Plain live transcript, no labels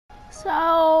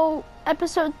So,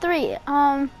 episode 3.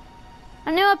 A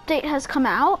new update has come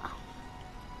out.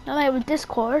 Now that with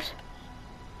Discord.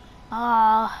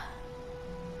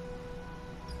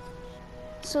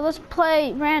 So let's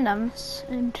play randoms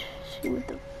and see what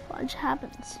the fudge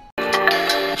happens. Why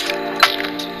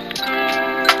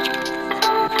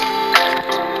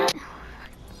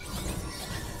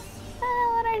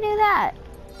would I do that?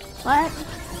 What?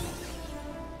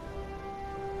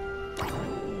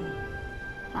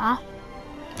 Huh?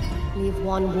 Leave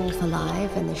one wolf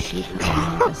alive and the sheep are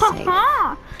never safe.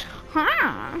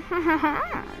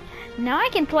 Now I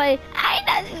can play.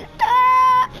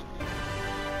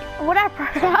 Whatever.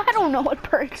 I don't know what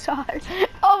perks are.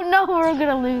 Oh no, we're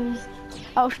gonna lose.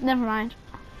 Oh, never mind.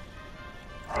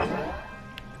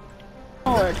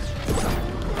 Lord.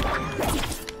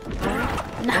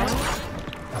 No.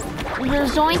 The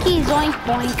zoinky zoink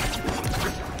boink.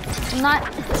 Not.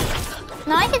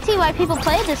 Now I can see why people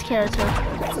play this character.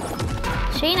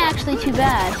 She ain't actually too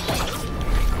bad.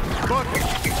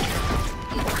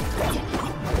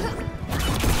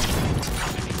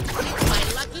 My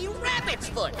lucky rabbit's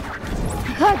foot.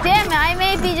 God damn it, I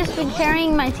may be just been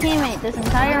carrying my teammate this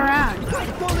entire round.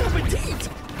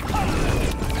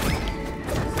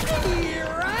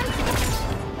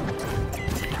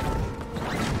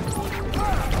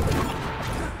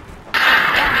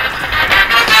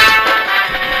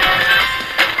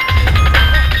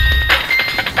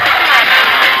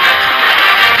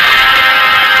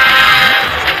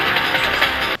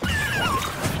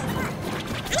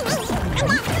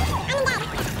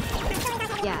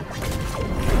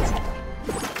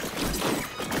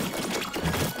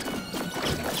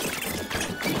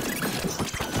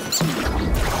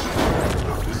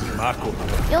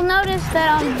 You'll notice that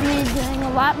I'll be doing a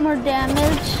lot more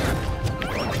damage.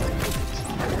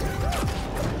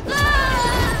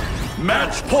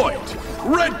 Match point,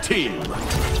 red team.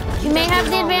 You may have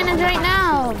the advantage right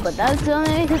now, but that's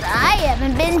only because I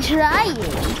haven't been trying.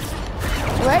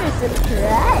 What a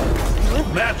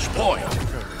surprise. Match point,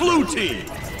 blue team.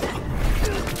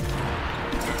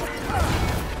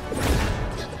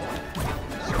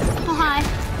 Oh, hi.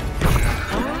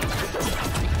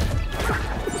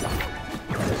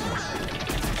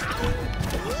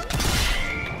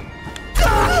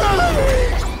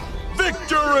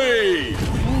 Victory!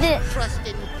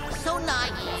 Trusted, so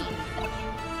naive.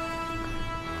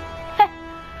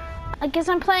 I guess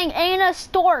I'm playing Anna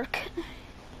Stork.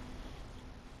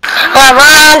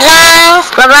 LeBron James,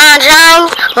 LeBron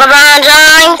James, LeBron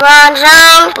James, LeBron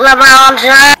James, LeBron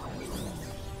James.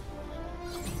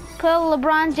 Put a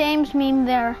LeBron James meme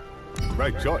there.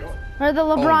 Right choice. Or the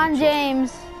LeBron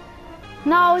James.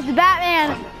 No, it's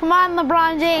Batman. Come on,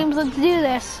 LeBron James, let's do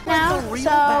this now.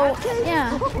 So,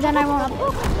 yeah, then I won't.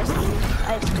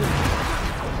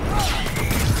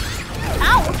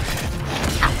 Ow!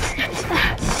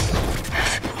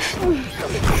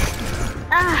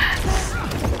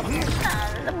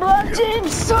 LeBron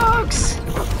James sucks.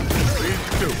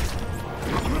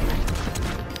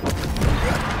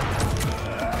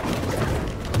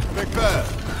 Big Bad.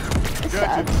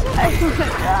 I'm gonna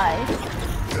die.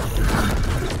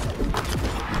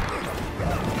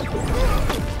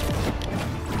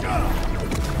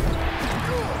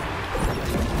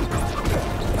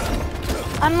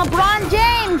 I'm LeBron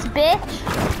James, bitch.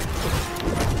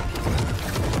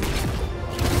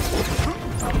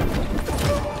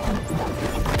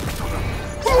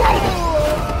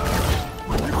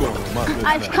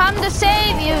 I've come to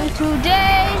save you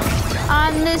today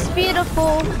on this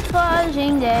beautiful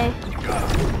fudging day.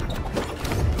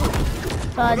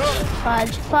 Fudge,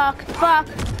 fudge, fuck, fuck.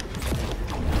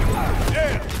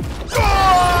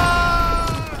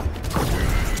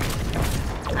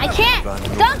 I can't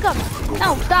dunk him.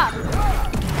 No, stop.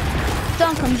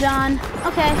 Dunk him, John.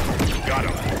 Okay. Got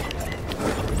him.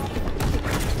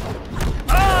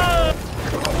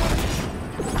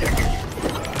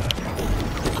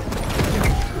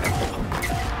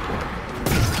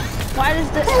 Why does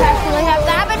this actually have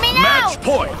to happen to me now? Match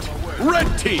point, red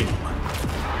team.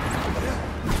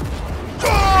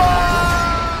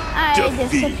 I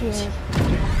disappeared.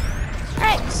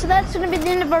 Alright, so that's going to be the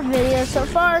end of our video so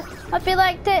far. Hope you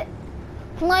liked it.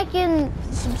 Like and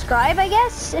subscribe, I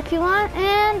guess, if you want.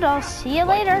 And I'll see you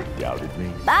later. Doubted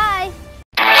me. Bye.